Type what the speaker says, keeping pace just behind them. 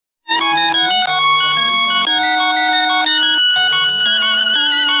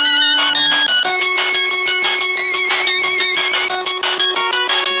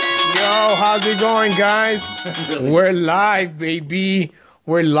going, guys? We're live, baby.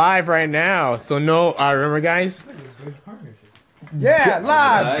 We're live right now. So no, remember, guys? Yeah,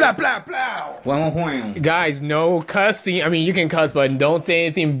 live. Blah, blah, blah. Guys, no cussing. I mean, you can cuss, but don't say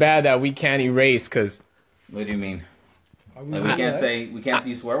anything bad that we can't erase, because... What do you mean? Like we can't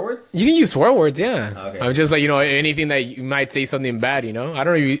use swear words? You can use swear words, yeah. Okay. I'm just like, anything that you might say something bad, I don't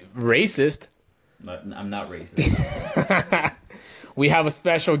know, racist. But I'm not racist. We have a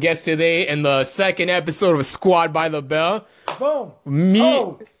special guest today in the second episode of Squad by the Bell. Boom.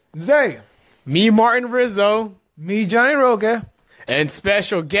 Me, Zay. me, Martin Rizzo, Me, Johnny Roque. and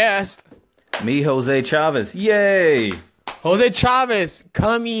special guest, Me, Jose Chavez. Yay! Jose Chavez,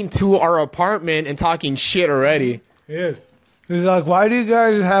 coming to our apartment and talking shit already. Yes. He's like, why do you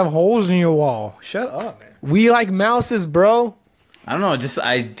guys have holes in your wall? Shut up, man. We like mouses, bro. I don't know. Just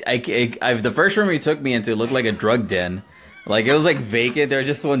the first room he took me into looked like a drug den. Like it was like vacant. There was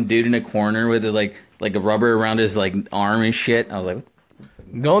just one dude in a corner with his like a rubber around his like arm and shit. I was like,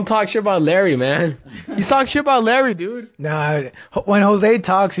 Don't talk shit about Larry, man. You talk shit about Larry, dude. Nah, when Jose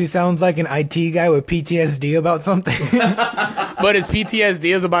talks, he sounds like an IT guy with PTSD about something. But his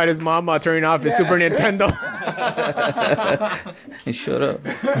PTSD is about his mama turning off his Super Nintendo. hey, shut up.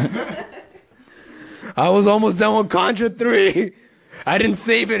 I was almost done with Contra 3. I didn't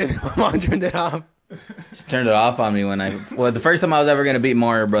save it and my mom turned it off. She turned it off on me when the first time I was ever gonna beat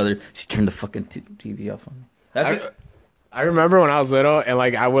Mario Brother, she turned the fucking TV off on me. That's it. I remember when I was little and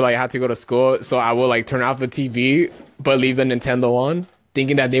like I would like have to go to school, so I would like turn off the TV but leave the Nintendo on,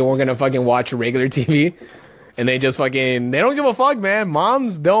 thinking that they weren't gonna fucking watch regular TV. And they just fucking, they don't give a fuck, man.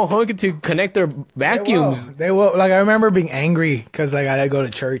 Moms, they'll hook it to connect their vacuums. They will. Like, I remember being angry because like I had to go to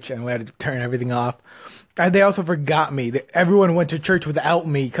church and we had to turn everything off. And they also forgot me. Everyone went to church without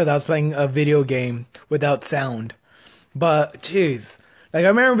me because I was playing a video game without sound. But, jeez. Like, I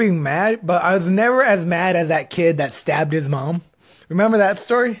remember being mad, but I was never as mad as that kid that stabbed his mom. Remember that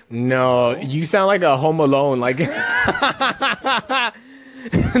story? No, you sound like a Home Alone. Like, did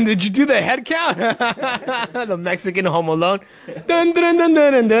you do the head count? The Mexican Home Alone. Dun, dun, dun,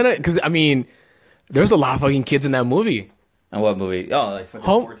 dun, dun, dun. Because, I mean, there's a lot of fucking kids in that movie. And what movie? Oh, like fucking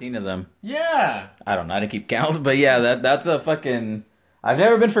 14 of them. Yeah. I don't know. I didn't keep count, but yeah, that's a fucking. I've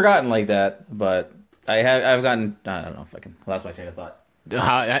never been forgotten like that, but I've gotten. I don't know. Fucking. Well, that's my train of thought.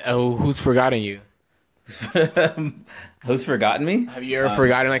 Who's forgotten you? Who's forgotten me? Have you ever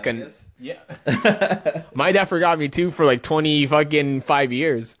forgotten like a? Yeah. My dad forgot me too for like 5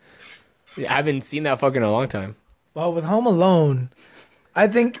 years. I haven't seen that fucking in a long time. Well, with Home Alone, I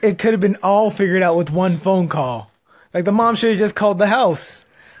think it could have been all figured out with one phone call. Like, the mom should have just called the house.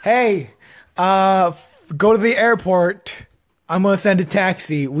 Hey, go to the airport. I'm going to send a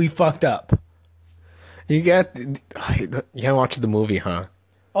taxi. We fucked up. You haven't watched the movie, huh?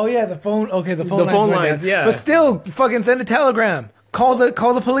 Oh, yeah, the phone. Okay, the phone lines, yeah. But still, fucking send a telegram. Call the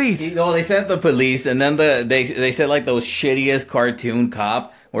police. No, they sent the police, and then they said like those shittiest cartoon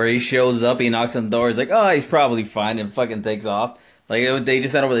cop where he shows up, he knocks on the door, he's like, oh, he's probably fine, and fucking takes off. Like they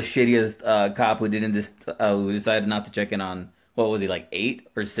just sent over the shittiest cop who who decided not to check in on, what was he, like 8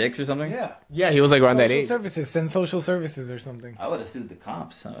 or 6 or something? Yeah, he was like around that age. Send social services or something. I would have sued the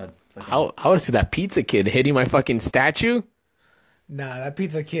cops. I would have seen that pizza kid hitting my fucking statue. Nah, that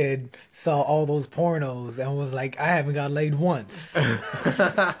pizza kid saw all those pornos and was like, I haven't got laid once.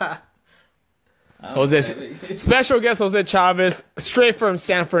 Special guest Jose Chavez, straight from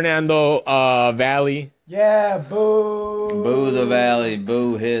San Fernando Valley. Yeah, boo. Boo the valley,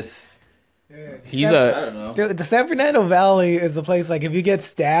 boo hiss. Yeah. I don't know. Dude, the San Fernando Valley is a place like if you get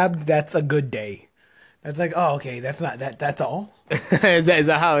stabbed, that's a good day. That's like, oh, okay, that's not that's all. Is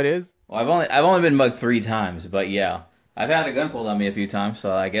that how it is? Well, I've only been mugged 3 times, but yeah. I've had a gun pulled on me a few times,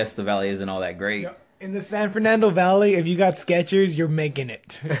 so I guess the valley isn't all that great. In the San Fernando Valley, if you got Skechers, you're making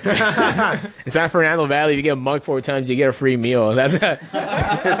it. In San Fernando Valley, if you get mugged 4 times, you get a free meal. That's I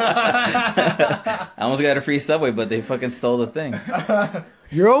almost got a free Subway, but they fucking stole the thing.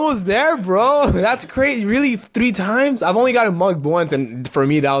 You're almost there, bro. That's crazy. Really, 3 times? I've only gotten mugged once, and for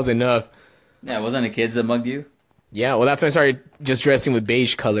me, that was enough. Yeah, wasn't it kids that mugged you? Yeah, well, that's when I started just dressing with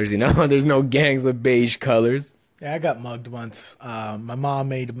beige colors, There's no gangs with beige colors. Yeah, I got mugged once. My mom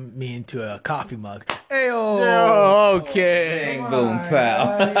made me into a coffee mug. Ayo! Okay. Bang, boom,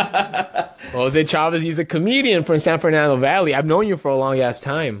 pow. Jose Chavez, he's a comedian from San Fernando Valley. I've known you for a long ass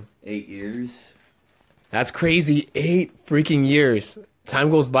time. 8 years. That's crazy. 8 freaking years.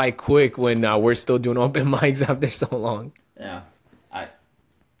 Time goes by quick when we're still doing open mics after so long. Yeah.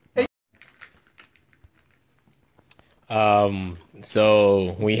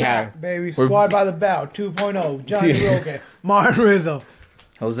 So we have Squad by the Bow 2.0. Johnny Roque, Martin Rizzo.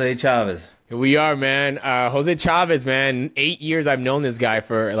 Jose Chavez. Here we are, man. Jose Chavez, man. 8 years I've known this guy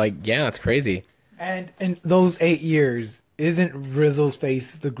for, like, yeah, it's crazy. And in those 8 years, isn't Rizzo's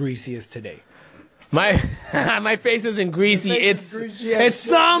face the greasiest today? My my face isn't greasy. face is greasy as It's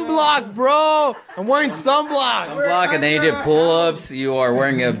shit, sunblock, bro. I'm wearing sunblock. Block, and then you did pull-ups. You are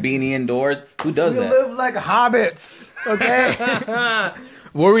wearing a beanie indoors. Who does We that? live like hobbits, okay?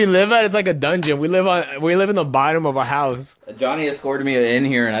 Where we live at, it's like a dungeon. We live in the bottom of a house. Johnny escorted me in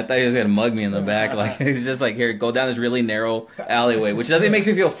here, and I thought he was gonna mug me in the back. Like he's just like, here, go down this really narrow alleyway, which nothing makes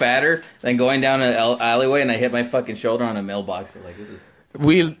me feel fatter than going down an alleyway, and I hit my fucking shoulder on a mailbox. Like this is.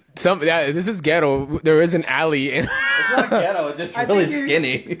 This is ghetto. There is an alley. It's not ghetto. It's just I really think you-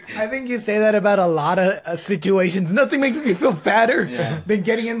 skinny. I think you say that about a lot of situations. Nothing makes me feel fatter Yeah. than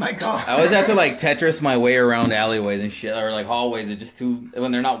getting in my car. I always have to like Tetris my way around alleyways and shit, or like hallways. It's just too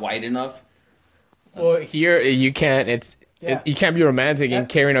when they're not wide enough. Well, here you can't. You can't be romantic and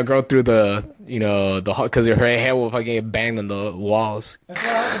carrying a girl through the because her hair will fucking get banged on the walls. That's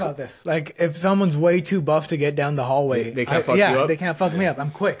what I like about this. Like, if someone's way too buff to get down the hallway, They can't fuck you up? they can't fuck me up. I'm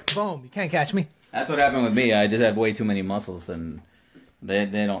quick. Boom. You can't catch me. That's what happened with me. I just have way too many muscles, and they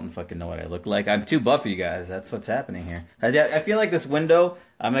don't fucking know what I look like. I'm too buff for you guys. That's what's happening here. I feel like this window.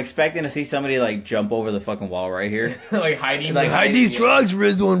 I'm expecting to see somebody like jump over the fucking wall right here. Like hiding, Like, hide these drugs,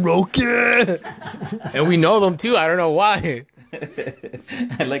 Rizzo and Roque. And we know them too. I don't know why.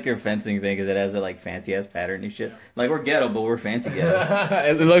 I like your fencing thing because it has a like fancy ass pattern and shit. Like we're ghetto, but we're fancy ghetto.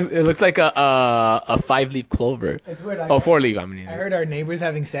 it looks like a 5-leaf clover. It's weird. Oh, 4-leaf. I mean, I heard our neighbors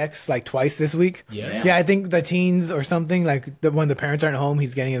having sex like twice this week. Yeah. Yeah, I think the teens or something, like when the parents aren't home,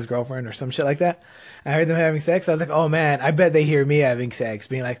 he's getting his girlfriend or some shit like that. I heard them having sex. I was like, oh man, I bet they hear me having sex,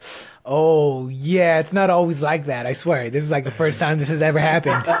 being like, oh yeah, it's not always like that. I swear, this is like the first time this has ever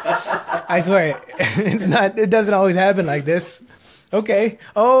happened. I swear, it's not. It doesn't always happen like this. Okay.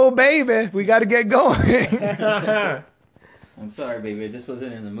 Oh baby, we got to get going. I'm sorry, baby. I just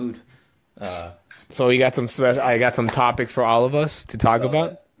wasn't in the mood. So we got I got some topics for all of us to talk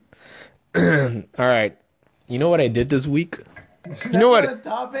about. All right. You know what I did this week? You know what?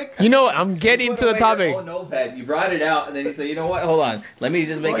 Topic. You know what? I'm getting to the topic. Oh, notepad. You brought it out, and then you said, you know what? Hold on. Let me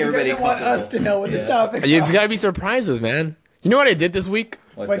just make You everybody guys want comfortable. us to know what the topic. It's gotta be surprises, man. You know what I did this week?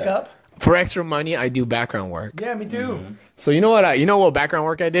 What's Wake that? up. For extra money, I do background work. Yeah, me too. So you know what background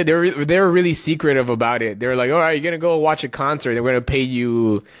work I did? They were really secretive about it. They were like, all right, you're gonna go watch a concert. They're gonna pay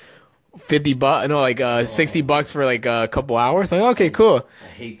you $50, no, like $60 for like a couple hours. Like, okay, cool. I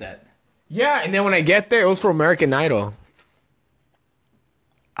hate that. Yeah, and then when I get there, it was for American Idol.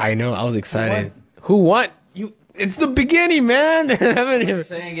 I know, I was excited. Who won? You? It's the beginning, man. What I'm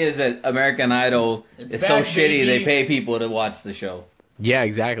saying is that American Idol is so back, shitty. baby. They pay people to watch the show. Yeah,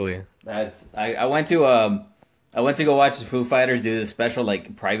 exactly. That's I went to go watch the Foo Fighters do this special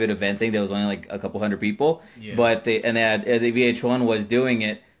like private event thing. There was only like a couple hundred people, Yeah. but they had the VH1 was doing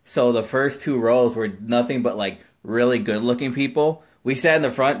it. So the first 2 rows were nothing but like really good looking people. We sat in the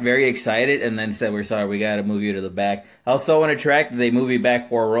front, very excited, and then said, "We're sorry, we gotta move you to the back." I was so unattractive. They moved me back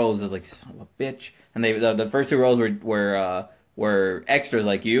 4 rows. I was like, "Son of a bitch!" And the first 2 rows were extras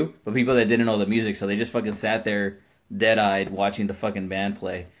like you, but people that didn't know the music, so they just fucking sat there dead-eyed watching the fucking band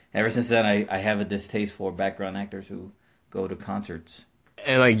play. Ever since then, I have a distaste for background actors who go to concerts.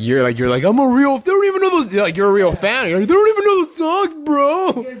 And like you're like I'm a real. They don't even know those. Like you're a real fan. You're like, they don't even know the songs,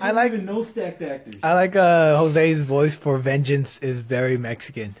 bro. I like even know stacked actors. I like Jose's voice for Vengeance is very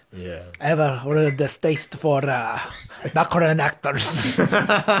Mexican. Yeah. I have a real distaste for background actors.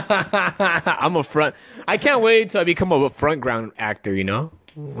 I'm a front. I can't wait till I become a front ground actor. You know,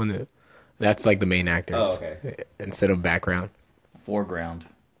 that's like the main actors. Oh, okay. Instead of background. Foreground.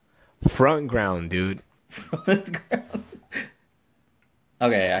 Front ground, dude.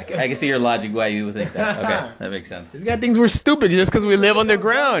 Okay, I can see your logic why you would think that. Okay, that makes sense. These guys think we're stupid just because we live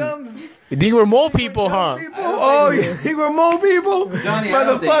underground. You think we're mole people, huh? Oh, you think we're mole people? Johnny, I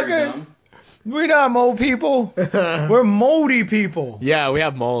don't think you're Motherfucker. dumb. We're not mole people. We're moldy people. Yeah, we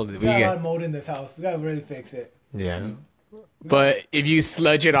have mold. We We got a lot of get, mold in this house. We gotta really fix it. yeah. But if you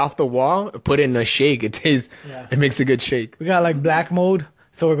sludge it off the wall, put it in a shake, Yeah. it makes a good shake. We got like black mold,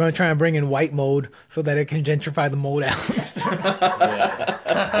 so we're gonna try and bring in white mold so that it can gentrify the mold out.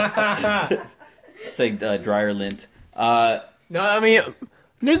 It's like dryer lint. No, I mean,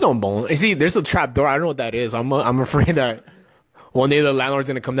 there's no bone. You see, there's a trap door. I don't know what that is. I'm afraid that one day the landlord's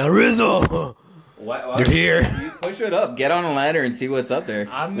gonna come down. Rizzo, Why you're here. You push it up. Get on a ladder and see what's up there.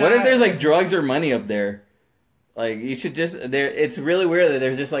 I'm What if not- there's like drugs or money up there? Like you should just there. It's really weird that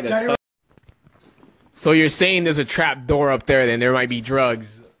there's just like a. Johnny, So you're saying there's a trap door up there, then there might be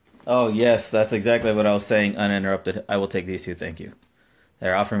drugs. Oh yes, that's exactly what I was saying. Uninterrupted. I will take these 2. Thank you.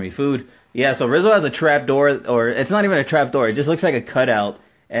 They're offering me food. Yeah, so Rizzo has a trap door, or it's not even a trap door. It just looks like a cutout.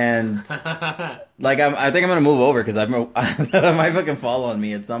 And like I think I'm gonna move over because I might fucking fall on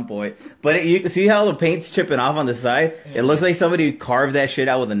me at some point. But you see how the paint's chipping off on the side? It looks like somebody carved that shit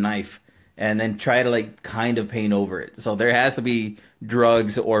out with a knife and then try to like kind of paint over it. So there has to be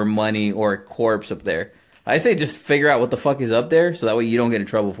drugs or money or a corpse up there. I say just figure out what the fuck is up there so that way you don't get in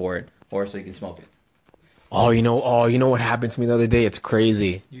trouble for it, or so you can smoke it. Oh, you know what happened to me the other day? It's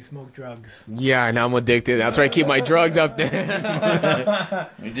crazy. You smoke drugs. Yeah, now I'm addicted. That's why I keep my drugs up there.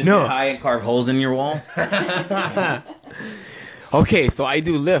 You just get high and carve holes in your wall. Okay, so I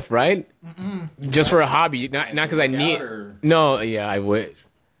do Lyft, right? Just for a hobby, not because I need. No, yeah, I wish.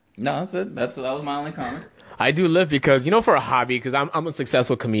 No, that's it. That was my only comment. I do Lyft because, for a hobby, because I'm a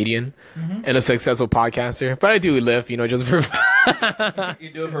successful comedian and a successful podcaster. But I do Lyft, just for.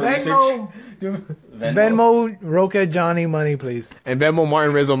 You do it for research. Venmo, Roca, Johnny, money, please. And Venmo,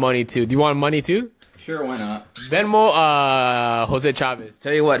 Martin Rizzo money too. Do you want money too? Sure, why not? Venmo, Jose Chavez.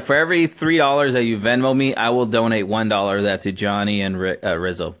 Tell you what, for every $3 that you Venmo me, I will donate $1 of that to Johnny and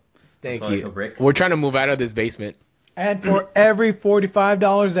Rizzo. Thank Like a you. brick. We're trying to move out of this basement. And for every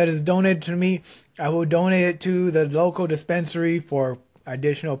 $45 that is donated to me, I will donate it to the local dispensary for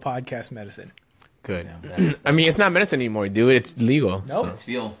additional podcast medicine. Good. Yeah, I mean, it's not medicine anymore, dude. It's legal. Nope. It's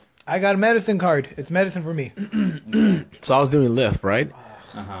fuel. I got a medicine card. It's medicine for me. So I was doing Lyft, right?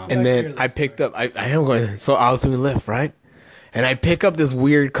 Uh-huh. And then I picked up. I am going. So I was doing Lyft, right? And I pick up this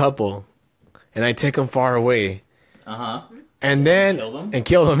weird couple, and I take them far away, Uh-huh. and then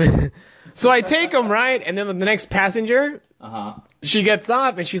Kill them? them. So I take them, right, and then the next passenger, Uh-huh. she gets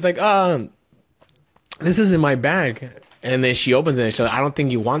up and she's like, this is in my bag. And then she opens it and she's like, I don't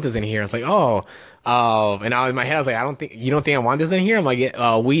think you want this in here. I was like, oh. And in my head, I was like, you don't think I want this in here? I'm like,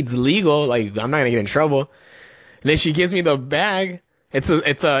 weed's legal. Like, I'm not gonna get in trouble. And then she gives me the bag. It's a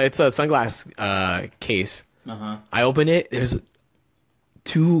sunglass case. Uh-huh. I open it. There's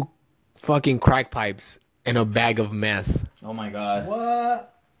 2 fucking crack pipes and a bag of meth. Oh my god. What?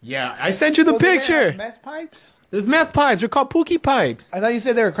 Yeah, I sent you the picture. Meth pipes? There's meth pipes. They're called Pookie pipes. I thought you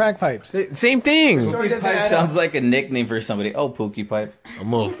said they were crack pipes. Same thing. Story doesn't Pipe add sounds up. like a nickname for somebody. Oh, Pookie Pipe. I'm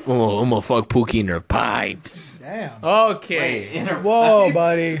gonna fuck Pookie in her pipes. Damn. Okay. Whoa,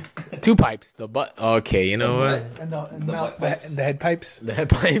 buddy. 2 pipes. The butt. Okay, you know what? And butt pipes. the head pipes. The head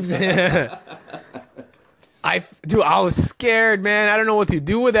pipes. Dude, I was scared, man. I don't know what to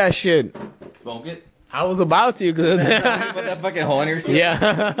do with that shit. Smoke it. I was about to, cause Put that fucking hole in your shit.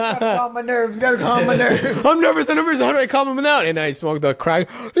 yeah. Calm my nerves. Gotta calm my nerves. I'm nervous. How do I calm him out? And I smoked the crack.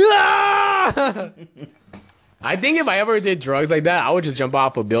 Ah! I think if I ever did drugs like that, I would just jump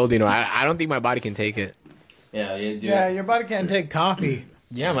off a building. Or I don't think my body can take it. Yeah, you do. Yeah, your body can't take coffee.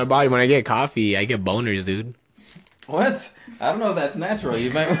 Yeah, my body. When I get coffee, I get boners, dude. What? I don't know if that's natural.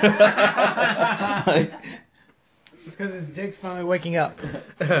 You might. Like, It's because his dick's finally waking up.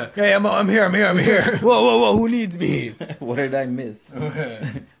 Hey, I'm here. Whoa! Who needs me? what did I miss?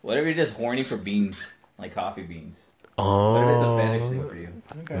 What if you're just horny for beans, like coffee beans? What if it's a Oh. fetish thing for you?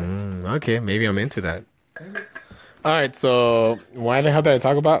 Okay. Okay, maybe I'm into that. All right, so why the hell did I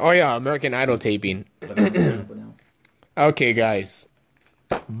talk about? Oh yeah, American Idol taping. Okay, guys,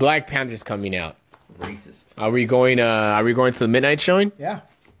 Black Panther's coming out. Racist. Are we going to the midnight showing? Yeah.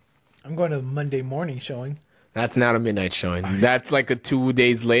 I'm going to the Monday morning showing. That's not a midnight showing. That's like a 2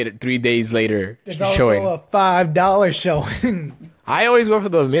 days later, 3 days later It's also showing. a $5 showing. I always go for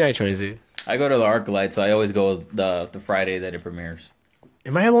the midnight showings, dude. I go to the ArcLight, so I always go the Friday that it premieres.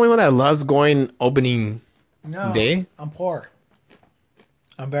 Am I the only one that loves going opening No, day? I'm poor.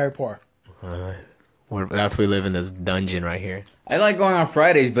 I'm very poor. That's why we live in this dungeon right here. I like going on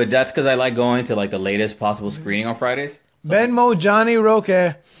Fridays, but that's because I like going to like the latest possible screening on Fridays. Venmo Johnny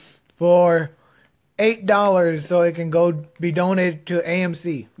Roque for $8 so it can go be donated to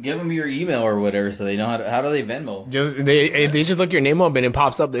AMC. Give them your email or whatever, so they know how do they Venmo. They just look your name up and it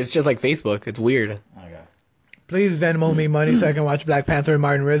pops up. It's just like Facebook. It's weird. Okay. Please Venmo me money so I can watch Black Panther and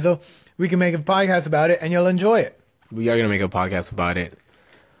Martin Rizzo. We can make a podcast about it and you'll enjoy it. We are gonna make a podcast about it.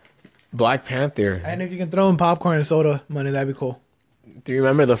 Black Panther. And if you can throw in popcorn and soda money, that'd be cool. Do you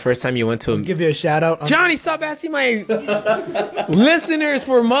remember the first time you went to Give you a shout out. Johnny, stop asking my listeners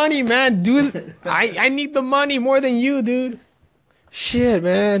for money, man. Dude, I need the money more than you, dude. Shit,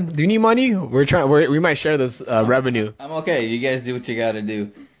 man. Do you need money? We might share this revenue. I'm okay. You guys do what you gotta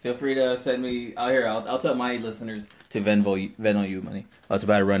do. Feel free to send me out here. I'll tell my listeners to Venmo you money. I was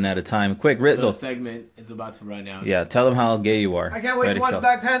about to run out of time. Quick, Rizzo. segment is about to run out. Yeah, tell them how gay you are. I can't wait Ready to watch go.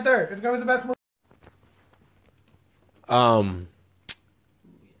 Black Panther. It's gonna be the best movie.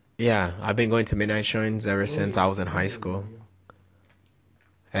 Yeah, I've been going to midnight showings ever since I was in high school.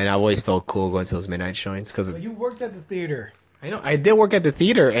 and I always felt cool going to those midnight showings because But you worked at the theater. I know I did work at the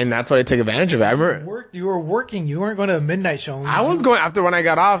theater, and that's what I took advantage of. I remember You were working. You weren't going to a midnight showing. I was going after when I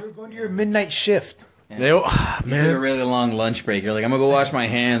got off. You were going to your midnight shift. They, You took a man, really long lunch break. You're like, I'm gonna go wash my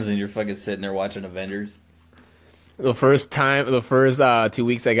hands, and you're fucking sitting there watching Avengers. the first 2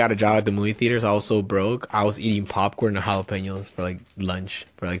 weeks I got a job at the movie theaters, I was so broke. I was eating popcorn and jalapenos for like lunch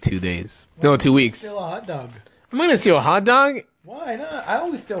for like 2 days. No, 2 weeks. Still a hot dog. I'm gonna steal a hot dog. Why not? I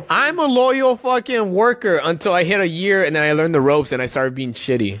always still. I'm a loyal fucking worker until I hit a year, and then I learned the ropes, and I started being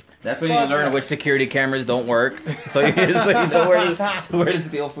shitty. That's when you learn which security cameras don't work, so you know where to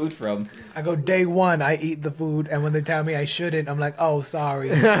steal food from. I go day one. I eat the food, and when they tell me I shouldn't, I'm like, oh,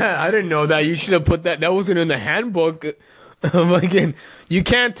 sorry. I didn't know that. You should have put that. That wasn't in the handbook. Fucking, you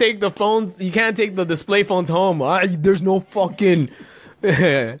can't take the phones. You can't take the display phones home. There's no fucking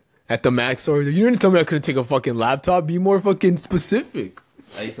at the Mac store. You didn't tell me I couldn't take a fucking laptop. Be more fucking specific.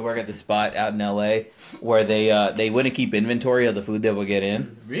 I used to work at the spot out in LA where they wouldn't keep inventory of the food that would get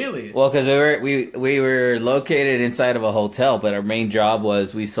in. Really? Well, because we were located inside of a hotel, but our main job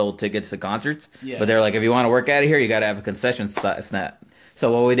was we sold tickets to concerts. Yeah. But they're like, if you want to work out of here, you got to have a concession snap.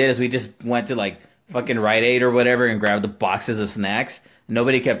 So what we did is we just went to like fucking Rite Aid or whatever and grabbed the boxes of snacks.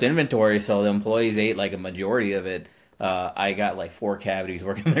 Nobody kept inventory, so the employees ate like a majority of it. I got like 4 cavities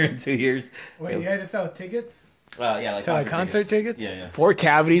working there in 2 years. Wait, you had to sell tickets? Yeah, like To like concert tickets? Yeah. 4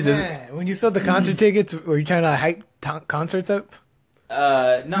 cavities is. Man, when you sold the concert tickets, were you trying to hype concerts up?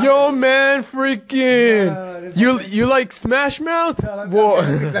 No. Yo, man, freaking! this You like Smash Mouth? Whoa.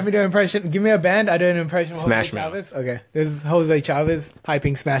 Let me do an impression. Give me a band. I do an impression of Smash Jose Mouth. Chavez. Okay, this is Jose Chavez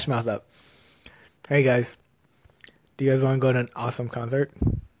hyping Smash Mouth up. Hey guys, do you guys want to go to an awesome concert?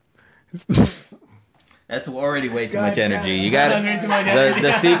 That's already way too God much damn energy. it. You got Way too much to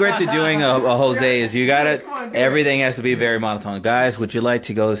the secret to doing a Jose is you got Come on, to do it. everything has to be very monotone. Guys, would you like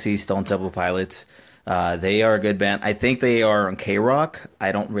to go see Stone Temple Pilots? They are a good band. I think they are on K-Rock.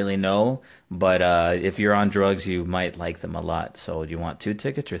 I don't really know, but if you're on drugs, you might like them a lot. So, do you want 2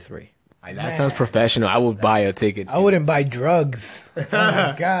 tickets or 3? That sounds professional. I will buy a ticket. I wouldn't buy drugs. Oh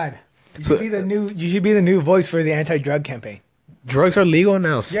my god. You should be the new voice for the anti-drug campaign. Drugs are legal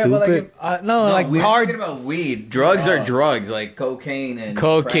now. Yeah, Stupid. but like, like we're hard. talking about weed. Drugs are drugs, like cocaine and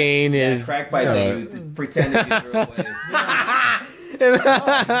Cocaine crack. is- Yeah, crack pipe that you pretend that you threw away.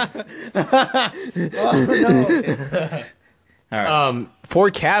 All right.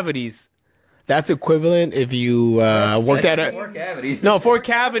 4 cavities. That's equivalent if you worked at a. 4 cavities. No, 4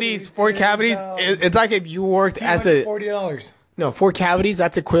 cavities. 4 cavities. It's like if you worked as a. $40. No, 4 cavities.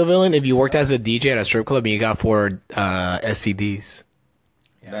 That's equivalent if you worked as a DJ at a strip club and you got 4 SCDs.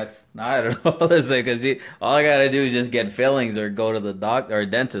 That's I don't know. Because all I gotta do is just get fillings or go to the doctor or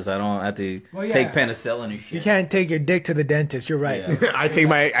dentist. I don't have to take penicillin and shit. You can't take your dick to the dentist. You're right. Yeah. I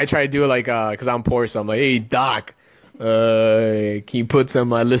try to do it like because I'm poor, so I'm like, hey doc, can you put some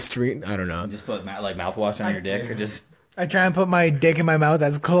Listerine? I don't know. Just put like mouthwash on your dick or just. I try and put my dick in my mouth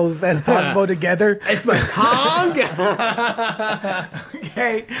as close as possible together. It's my tongue.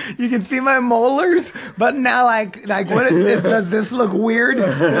 Okay, you can see my molars, but now like what does this look weird?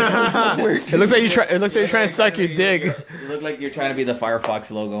 It looks like you try. It looks like you're trying to suck your dick. You look like you're trying to be the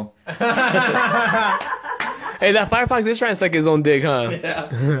Firefox logo. Hey, that Firefox is trying to suck his own dick, huh?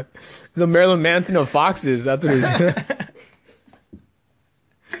 Yeah. He's a Marilyn Manson of foxes. That's what it is.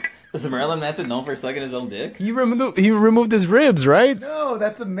 Is Marilyn Manson known for sucking his own dick? He removed his ribs, right? No,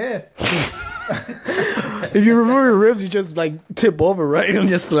 that's a myth. If you remove your ribs, you just like tip over, right? And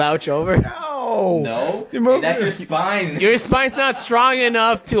just slouch over. No. No, Remove- that's your spine. Your spine's not strong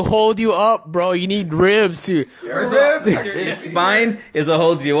enough to hold you up, bro. You need ribs to. Your spine is what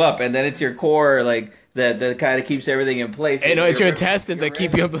holds you up, and then it's your core, like that kind of keeps everything in place. Hey, no, it's your intestines that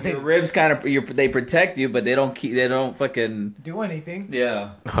keep you in place. Your ribs kind of they protect you, but they don't fucking Do anything.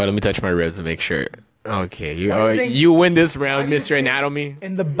 yeah. Hold on, let me touch my ribs and make sure. Okay, Why do you think- you win this round, Mr. Anatomy.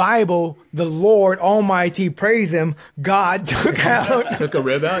 In the Bible, the Lord Almighty, praise Him, God took Took a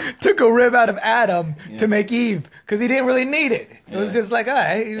rib out. a rib out of Adam to make Eve because He didn't really need it. It was just like, all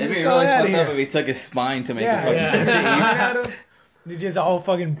right, It'd be go really out of fucked up here. if he took his spine to make Yeah, a fucking yeah. He's just all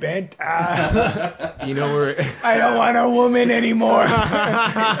fucking bent. You know where? I don't want a woman anymore.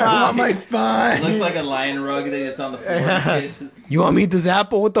 I want my spine. Looks like a lion rug that's on the floor. You want me to eat this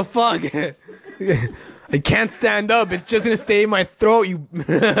apple? What the fuck? I can't stand up. It's just gonna stay in my throat. You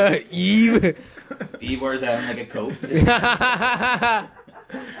Eve. Eeyore's having like a coat. It's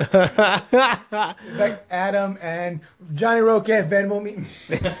like Adam and Johnny Roquette, Venmo me.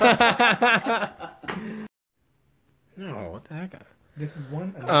 No, what the heck? This is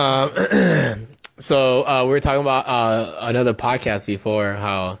one. So we were talking about another podcast before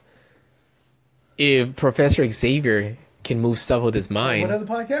how if Professor Xavier can move stuff with his mind. What other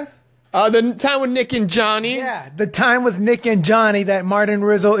podcast? The time with Nick and Johnny. Yeah, the time with Nick and Johnny that Martin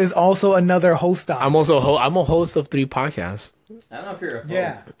Rizzo is also another host on. I'm also I'm a host of 3 podcasts. I don't know if you're a host.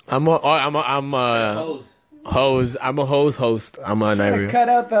 Yeah. I'm a Host. host. I'm a host. I'm on Trying to every cut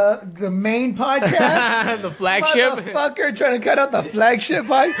out the main podcast. the flagship. Motherfucker trying to cut out the flagship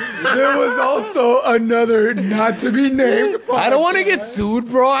podcast. There was also another not to be named podcast. I don't want to get sued,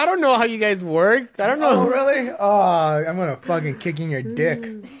 bro. I don't know how you guys work. I don't know. Oh, really? Oh, I'm gonna fucking kick in your dick.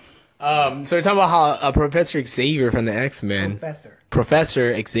 So we're talking about how Professor Xavier from the X-Men,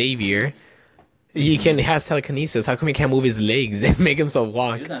 Professor Xavier, he has telekinesis. How come he can't move his legs and make himself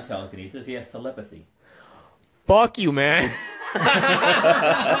walk? He's not telekinesis. He has telepathy. Fuck you, man.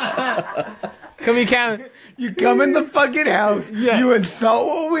 Come he can't. You come in the fucking house. Yeah. You insult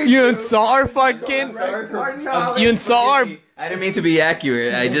what we You do. insult our fucking. You insult our. I didn't mean to be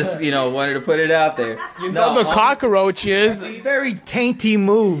accurate. I just, wanted to put it out there. You insult the cockroaches. Very tainty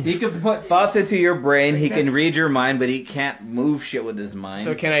move. He can put thoughts into your brain. He can read your mind, but he can't move shit with his mind.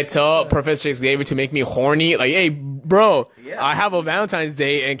 So can I tell Professor Xavier to make me horny? Like, hey, bro, Yeah. I have a Valentine's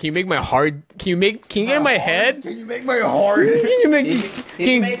Day, and can you make my heart? Can you get in my head? Can you make my heart? Can you make? He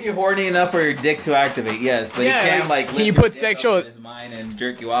can make you horny enough for your dick to activate, yes, but Yeah, he can't like, like. can you lift your put dick sexual- up in his mind and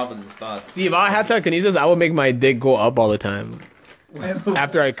jerk you off with his thoughts? See, if I had telekinesis, I would make my dick go up all the time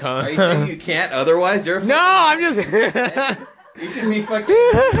after I Are you saying come. you can't otherwise? You're No, I'm just. You should be fucking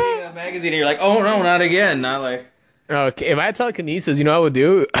reading a magazine and you're like, oh no, not again. Not like. Okay, if I had telekinesis, you know what I would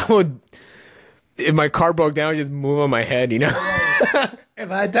do? I would. If my car broke down, I would just move on my head, you know? If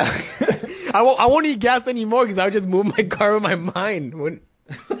I die. I won't need gas anymore because I would just move my car with my mind. Wait,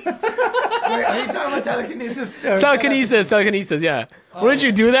 are you talking about telekinesis? Telekinesis, yeah. Wouldn't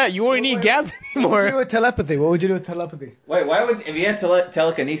you do that? You won't need gas What would you do anymore. with telepathy? What would you do with telepathy? Wait, why would if you had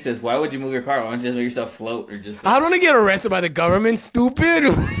telekinesis? Why would you move your car? Why don't you just make yourself float or just? I don't want to get arrested by the government, stupid.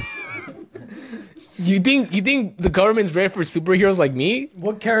 You think the government's ready for superheroes like me?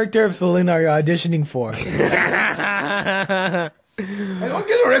 What character of Selena are you auditioning for? I don't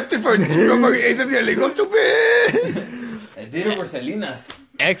get arrested for illegal, stupid. I did it for Salinas.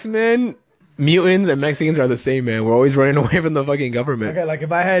 X-Men, mutants, and Mexicans are the same, man. We're always running away from the fucking government. Okay, like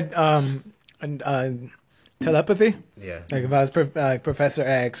if I had telepathy, Yeah. like if I was Professor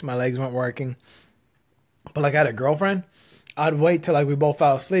X, my legs weren't working, but like I had a girlfriend, I'd wait till like we both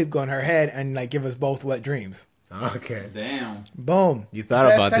fell asleep, go in her head, and like give us both wet dreams. Okay. Damn. Boom. You thought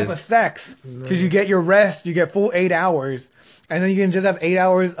Best about type this. of sex because you get your rest, you get full 8 hours, and then you can just have 8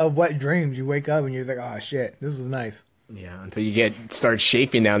 hours of wet dreams. You wake up and you're just like, oh shit, this was nice. Yeah, until you start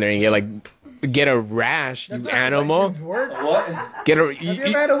chafing down there and get a rash, you animal. What? Get a. Have you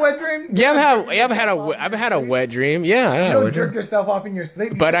ever had a wet dream? I've had a wet dream. Yeah, I You had a don't wet jerk dream. yourself off in your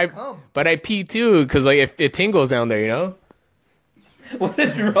sleep. You But don't I come. pee too, cause like if it tingles down there, you know. What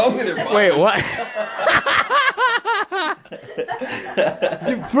is wrong with your body? Wait, what?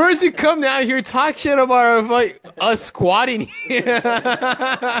 First you come down here, talk shit about us squatting here.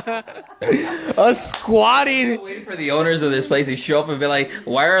 Us squatting. Waiting for the owners of this place to show up and be like,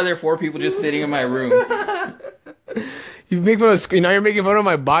 "Why are there 4 people just sitting in my room?" You make fun of now you're making fun of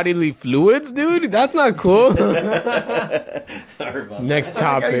my bodily fluids, dude? That's not cool. Sorry about Next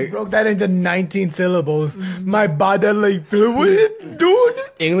I like how you topic. broke that into 19 syllables. My bodily fluid, dude.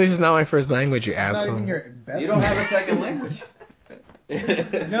 English is not my first language, you Not even asshole. your that. best. You don't have a second language. No,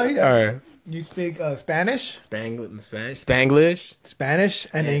 you don't. Alright. You speak Spanish, Spanglish Spanish,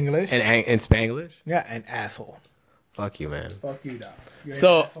 and English. and Spanglish. Yeah, and asshole. Fuck you, man. Fuck you, dog. You're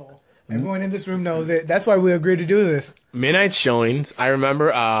So- an asshole. Everyone in this room knows it. That's why we agreed to do this. Midnight showings. I remember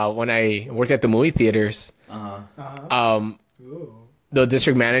when I worked at the movie theaters. Uh-huh. Ooh. The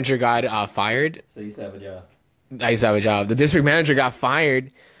district manager got fired. So you used to have a job. I used to have a job. The district manager got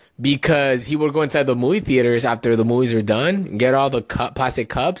fired because he would go inside the movie theaters after the movies are done, get all the plastic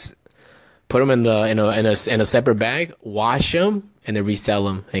cups, put them in a separate bag, wash them, and then resell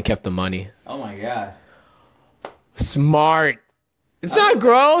them, and kept the money. Oh my god. Smart. It's not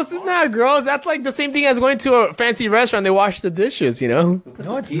gross. It's not gross. That's like the same thing as going to a fancy restaurant. They wash the dishes, you know.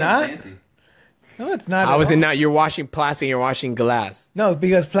 No, it's Tea and not. fancy. No, it's not. I at was all. in that. You're washing plastic. You're washing glass. No,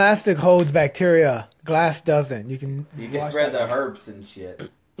 because plastic holds bacteria. Glass doesn't. You can. You can wash spread the that. herbs and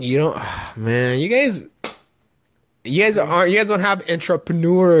shit. You don't, man. You guys don't have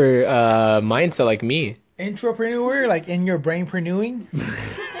entrepreneur mindset like me. Intrapreneur, like in your brain prenewing.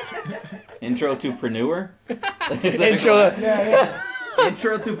 Intro to preneur? Intro. Yeah.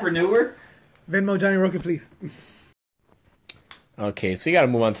 Intro to preneur? Venmo Johnny Rocket, please. Okay, so we gotta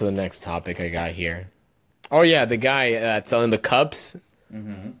move on to the next topic I got here. Oh yeah, the guy selling the cups.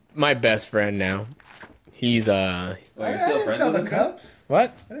 My best friend now. He's Wait, you're still didn't friends sell with the this guy? cups.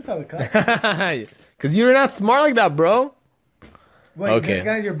 what? I didn't sell the cups. Because you're not smart like that, bro. Wait, Okay. this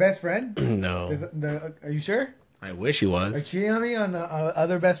guy's your best friend? No, Are you sure? I wish he Are you was. cheating on me on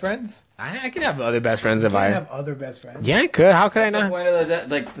other best friends? I can have other best friends if I I. have other best friends. Yeah, I could. How could I The not? point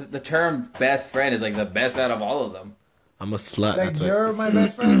of the term best friend is like the best out of all of them. I'm a slut. Like That's what. you're my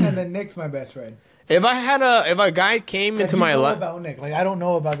best friend, and then Nick's my best friend. If a guy came Like, into you my know life, about Nick. Like I don't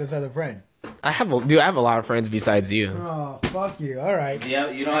know about this other friend. I have a lot of friends besides you. Oh fuck you! All right. Yeah,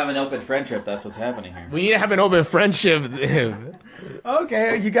 you don't have an open friendship. That's what's happening here. We need to have an open friendship.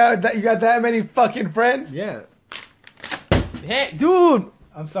 Okay, you got that. You got that many fucking friends? Yeah. Hey, dude.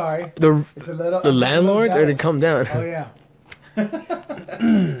 I'm sorry. The It's a little. the landlords are to come down. Oh yeah.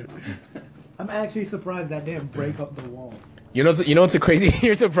 I'm actually surprised that didn't break up the wall. You know what's a crazy?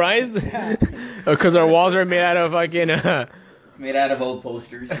 You're surprised? Because our walls are made out of fucking. It's made out of old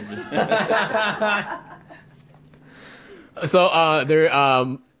posters. So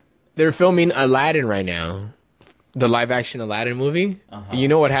they're filming Aladdin right now, the live action Aladdin movie. Uh-huh. You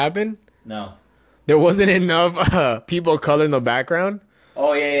know what happened? No. There wasn't enough people of color in the background.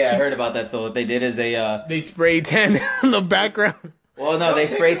 Oh yeah, I heard about that. So what they did is They spray tan in the background. well, no, they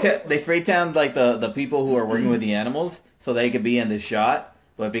spray tanned like the people who are working with the animals so they could be in the shot,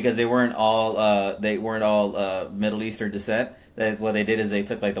 but because they weren't all Middle Eastern descent, what they did is they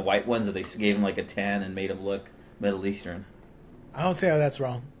took like the white ones and they gave them like a tan and made them look Middle Eastern. I don't see how that's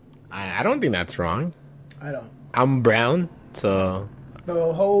wrong. I don't think that's wrong. I don't. I'm brown, so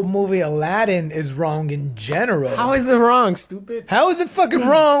The whole movie Aladdin is wrong in general. how is it wrong, stupid? How is it fucking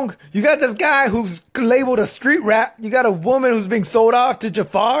wrong? You got this guy who's labeled a street rat. You got a woman who's being sold off to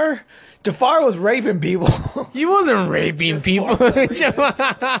Jafar. Jafar was raping people. He wasn't raping people.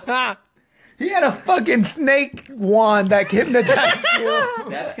 He had a fucking snake wand that hypnotized you.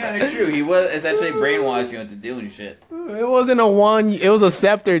 That's kind of true. He was essentially brainwashing you into doing shit. It wasn't a wand. It was a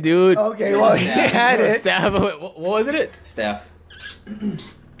scepter, dude. Okay, well, he had A it. staff. What was it? Staff.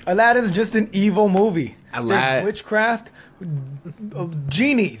 Aladdin's just an evil movie. Aladdin- There's witchcraft,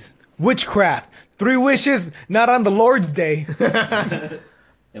 genies, witchcraft. 3 wishes, not on the Lord's Day.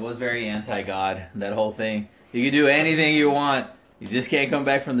 It was very anti-God, that whole thing. You can do anything you want. You just can't come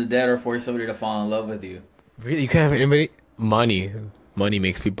back from the dead or force somebody to fall in love with you. Really? You can't have anybody? Money. Money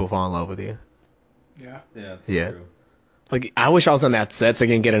makes people fall in love with you. Yeah. Yeah, that's Yeah. true. Like, I wish I was on that set so I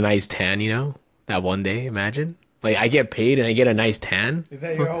can get a nice tan, you know? That one day, imagine. Like, I get paid and I get a nice tan. Is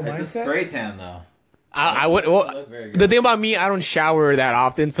that your whole It's a mindset? spray tan, though. I would. Well, Look very good. the thing about me, I don't shower that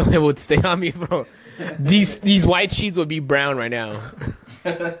often, so it would stay on me, bro. These white sheets would be brown right now.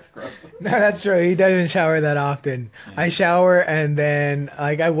 That's gross. No, that's true. He doesn't shower that often. I shower and then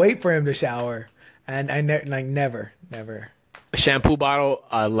I wait for him to shower, and I never. A shampoo bottle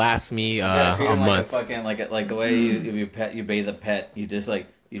lasts me Yeah, treat a him month. like a fucking like the way you bathe a pet. You just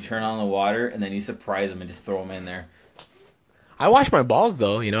you turn on the water and then you surprise them and just throw them in there. I wash my balls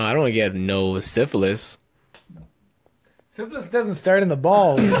though, you know. I don't get no syphilis. Syphilis doesn't start in the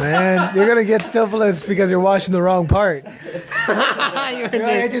balls, man. You're gonna get syphilis because you're washing the wrong part. You're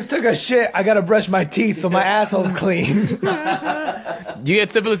like, I just took a shit. I gotta brush my teeth so my asshole's clean. You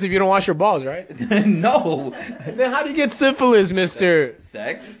get syphilis if you don't wash your balls, right? No. Then how do you get syphilis, Mister?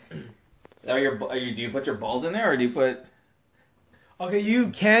 Sex? Do you put your balls in there or do you put? Okay, you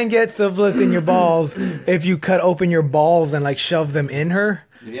can get syphilis in your balls if you cut open your balls and like shove them in her,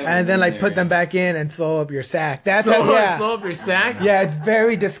 Yeah, and then like there, put them yeah. back in and sew up your sack. That's So, how, yeah. sew up your sack? Yeah, it's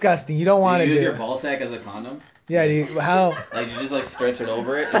very disgusting. You don't want Do to you use do your it. ball sack as a condom? Yeah, dude, how Like you just stretch it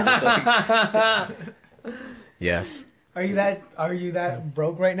over it. And just, Yes. are you that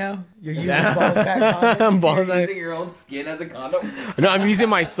broke right now? You're using ball sack condoms? Balls you're sack. using your own skin as a condom? No, I'm using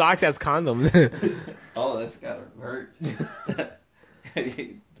my socks as condoms. Oh, that's gotta hurt.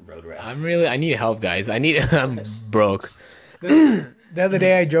 Road rat. I need help, guys. I'm broke. The other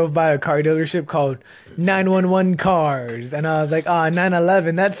day I drove by a car dealership called 911 Cars, and I was like,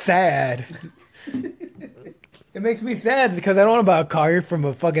 911, that's sad. It makes me sad because I don't want to buy a car from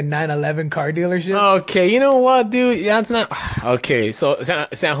a fucking 911 car dealership. Okay, you know what, dude? That's not. Okay, so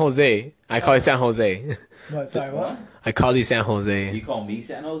San Jose. I call it San Jose. What, sorry, what? I call you San You Jose. call me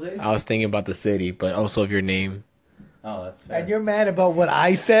San Jose? I was thinking about the city, but also of your name. Oh, that's fair. And you're mad about what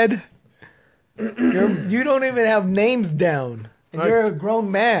I said? You don't even have names down. And you're a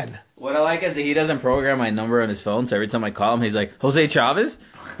grown man. What I like is that he doesn't program my number on his phone, so every time I call him, he's like, Jose Chavez?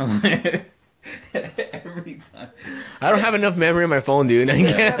 Every time. I don't have enough memory on my phone, dude. I He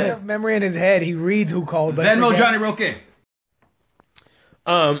doesn't have can't. enough memory in his head. He reads who called. But Venmo forgets. Johnny Roque.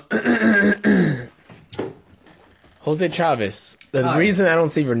 Jose Chavez. The reason I don't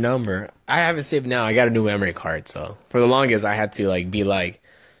save your number, I have it saved now. I got a new memory card, so for the longest, I had to like be like,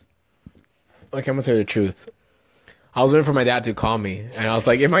 I'm gonna tell you the truth. I was waiting for my dad to call me, and I was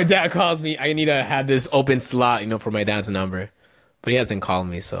like, if my dad calls me, I need to have this open slot, for my dad's number. But he hasn't called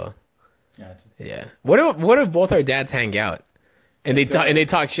me, so Gotcha. yeah. What if both our dads hang out, and they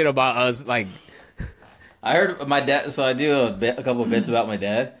talk shit about us, like. I heard my dad. So I do a couple of bits about my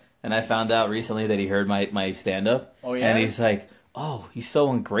dad, and I found out recently that he heard my stand up. Oh, yeah? And he's like, "Oh, he's so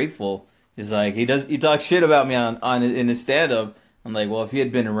ungrateful." He's like, he talks shit about me in his stand up. I'm like, well, if he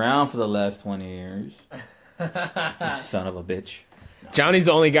had been around for the last 20 years, you son of a bitch. Johnny's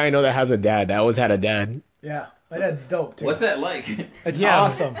the only guy I know that has a dad. That always had a dad. Yeah, my dad's dope too. What's that like? It's Yeah.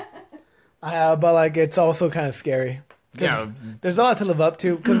 awesome. But like, it's also kind of scary. Yeah. There's a lot to live up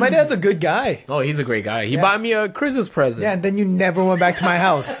to because my dad's a good guy. Oh, he's a great guy. He bought me a Christmas present. Yeah, and then you never went back to my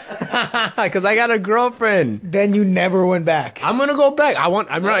house. Because I got a girlfriend. Then you never went back. I'm gonna go back. I'm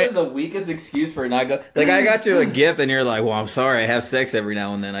That right. is the weakest excuse for not go. Like I got you a gift, and you're like, "Well, I'm sorry, I have sex every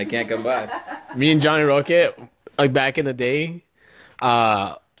now and then. I can't come back." Me and Johnny Rocket, like back in the day,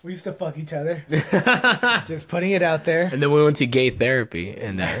 We used to fuck each other. Just putting it out there. and then we went to gay therapy,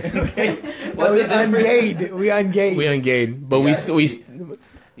 and We What's the difference? ungayed. We ungayed. we ungayed, but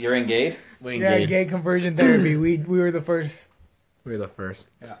You're engaged. we Yeah, engaged. gay conversion therapy. We were the first. We were the first.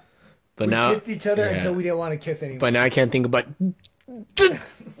 Yeah. But We now, kissed each other yeah. until we didn't want to kiss anymore. But now I can't think about.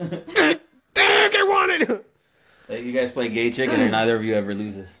 I wanted. You guys play gay chicken, and neither of you ever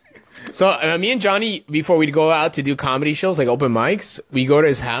loses. So me and Johnny, before we'd go out to do comedy shows, like open mics, we go to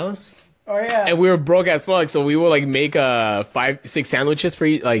his house. Oh yeah. And we were broke as fuck, so we would like make 5-6 sandwiches for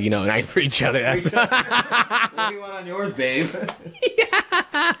night for each other. That's What do you want on yours, babe?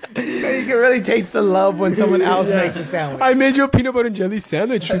 You can really taste the love when someone else makes a sandwich. I made you a peanut butter and jelly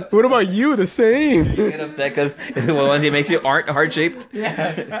sandwich. What about you? The same. You get upset because the ones he makes you aren't heart shaped.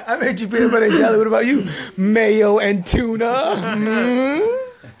 Yeah. I made you peanut butter and jelly. What about you? Mayo and tuna.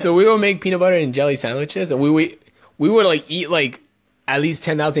 So we would make peanut butter and jelly sandwiches, and we would like eat like at least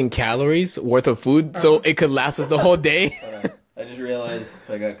 10,000 calories worth of food, so it could last us the whole day. I just realized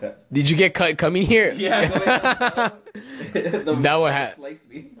I got cut. Did you get cut coming here? Yeah, That would happen. sliced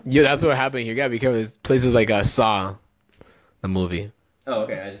me. Yeah, that's what happened here. You gotta be careful. There's places like Saw, the movie. Oh,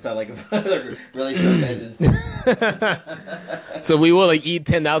 okay. I just thought like really sharp edges. So we would like eat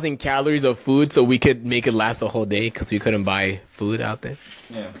 10,000 calories of food so we could make it last the whole day because we couldn't buy food out there.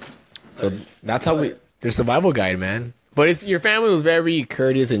 Yeah. So that's how their survival guide, man. But your family was very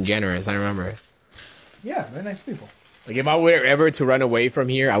courteous and generous. I remember. Yeah, they're nice people. Like if I were ever to run away from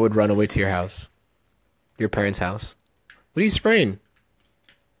here, I would run away to your house, your parents' house. What are you spraying?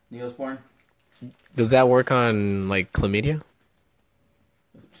 Neosporin. Does that work on like chlamydia?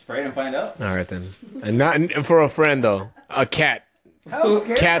 Spray it and find out. All right then, and not for a friend though. A cat. How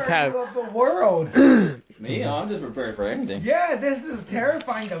scared Cats are have- you of the world? Me? I'm just prepared for anything. Yeah, this is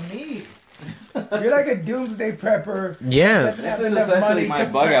terrifying to me. You're like a doomsday prepper. Yeah. This is essentially my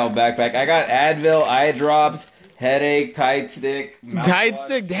bug out backpack. I got Advil, eye drops, headache, Tide stick, Tight mouthwash.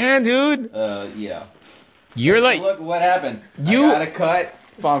 stick, damn dude. Yeah. You're like Look what happened. You- I got a cut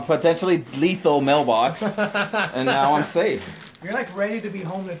from a potentially lethal mailbox, and now I'm safe. You're like ready to be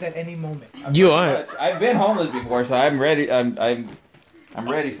homeless at any moment. you are. But I've been homeless before, so I'm ready. I'm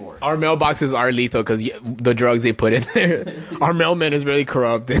ready for it. Our mailboxes are lethal because the drugs they put in there. Our mailman is really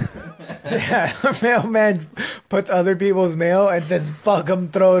corrupt. Yeah, the mailman puts other people's mail and says, fuck them,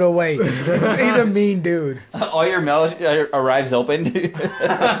 throw it away. He's a mean dude. All your mail arrives open.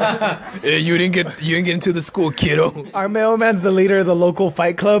 You didn't get into the school, kiddo. Our mailman's the leader of the local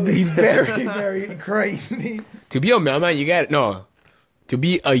fight club. He's very, very crazy. To be a mailman, to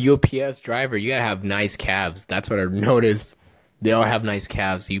be a UPS driver, you gotta have nice calves. That's what I've noticed. They all have nice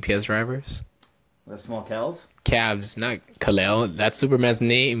calves. UPS drivers, With small cows. calves, not Kal-El. That's Superman's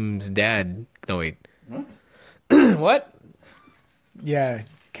name's dad. No wait, What? what? Yeah,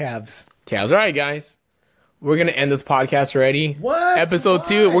 calves. Calves. All right, guys, we're gonna end this podcast already. What? Episode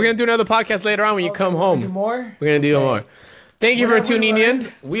 2. Why? We're gonna do another podcast later on when you come home. Any more? We're gonna do more. Thank you What for have we tuning in.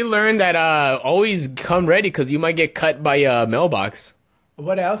 learned? We learned that always come ready because you might get cut by a mailbox.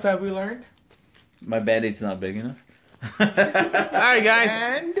 What else have we learned? My band-aid's not big enough. All right, guys.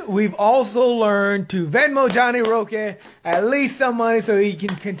 And we've also learned to Venmo Johnny Roque at least some money so he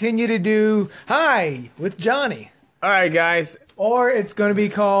can continue to do Hi with Johnny. All right, guys. Or it's going to be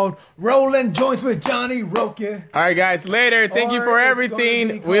called Rolling Joints with Johnny Roque. All right, guys. Later. Thank you Or for it's everything.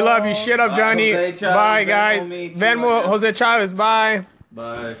 gonna be We love you. called- Shut up, Johnny. Jose Chavez, Bye, Venmo guys. me, Venmo Jose Chavez. Bye.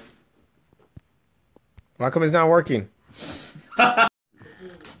 Bye. How come it's not working?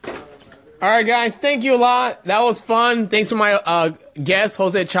 All right, guys. Thank you a lot. That was fun. Thanks for my guest,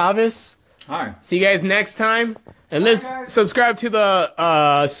 Jose Chavez. All right. See you guys next time. And let's subscribe to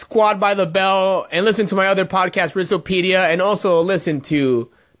the Squad by the Bell and listen to my other podcast, Rizzopedia, and also listen to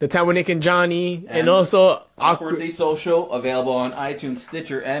The Time with Nick and Johnny, and also Awkwardly Social, available on iTunes,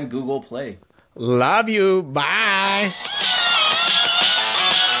 Stitcher, and Google Play. Love you. Bye.